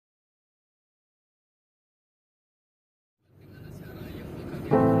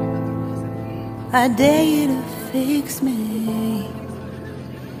I dare you to fix me.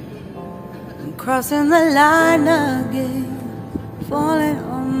 I'm crossing the line again, falling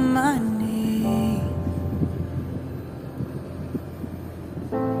on my knees.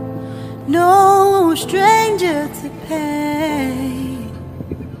 No stranger to pain,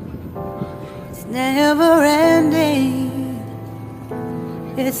 it's never ending,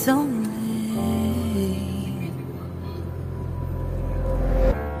 it's only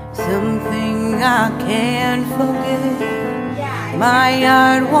something I can't forget. My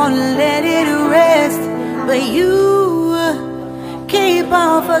heart won't let it rest, but you keep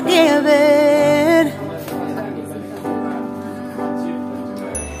on forgiving.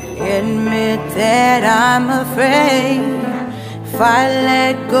 Admit that I'm afraid. If I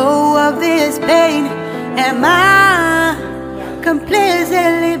let go of this pain, am I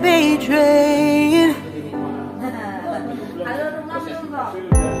completely betrayed?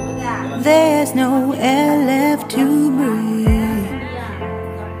 There's no air left to breathe.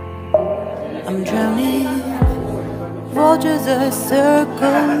 I'm drowning. Vultures are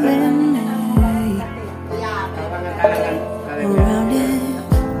circling me around it.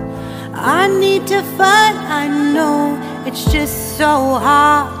 I need to fight, I know. It's just so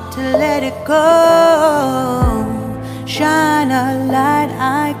hard to let it go. Shine a light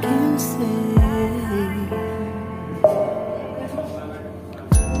I can see.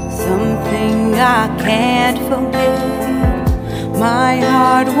 Something I can't forget. My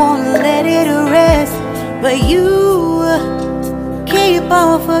heart won't let it rest, but you keep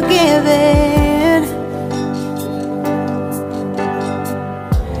on forgiving.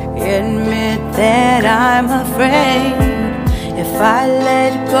 Admit that I'm afraid. If I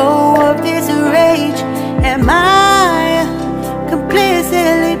let go of this rage, am I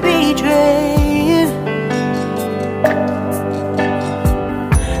completely betrayed?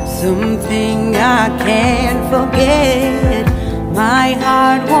 Something I can't forget. My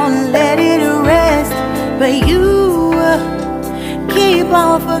heart won't let it rest, but you keep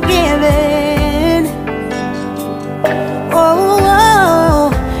on forgiving. Oh,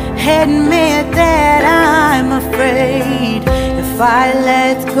 admit that I'm afraid. If I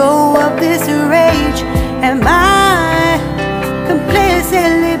let go of this rage, am I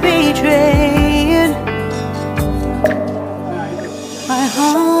completely betrayed? My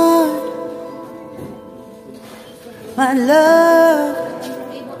heart, my love,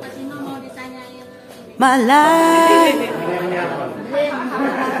 my life,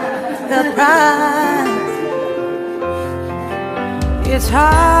 the price. It's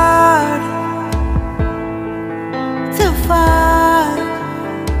hard to fight,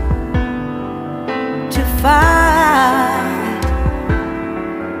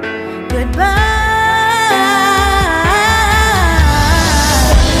 goodbye.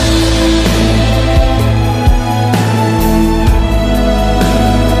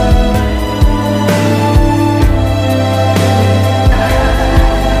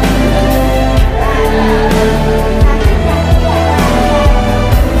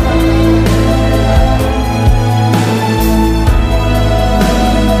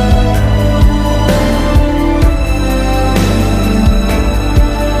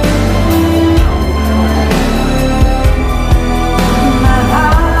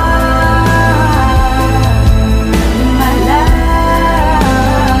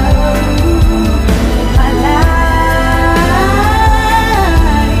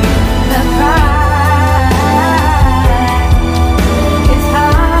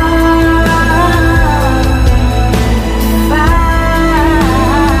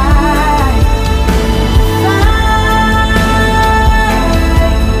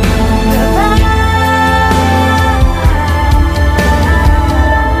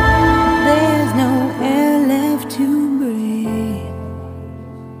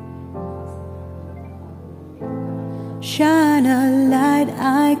 Shine a light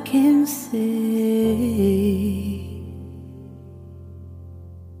I can see.